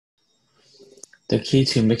The key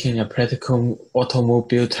to making a practical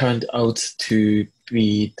automobile turned out to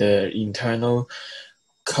be the internal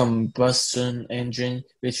combustion engine,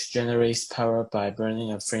 which generates power by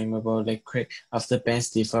burning a flammable liquid. After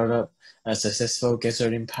BENZ developed a successful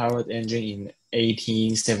gasoline-powered engine in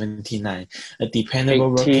 1879, a dependable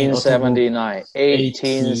working automobile.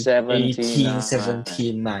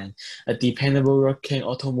 1879. A dependable working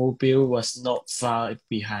automobile was not far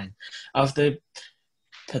behind. After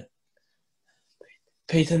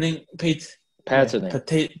patenting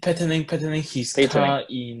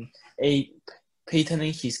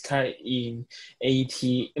his car in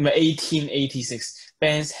 1886,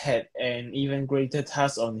 BENZ had an even greater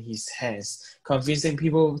task on his hands, convincing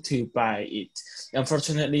people to buy it.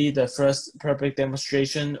 Unfortunately, the first public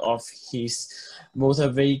demonstration of his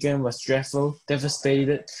motor wagon was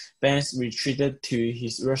devastated. BENZ retreated to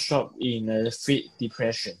his workshop in a fit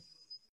depression.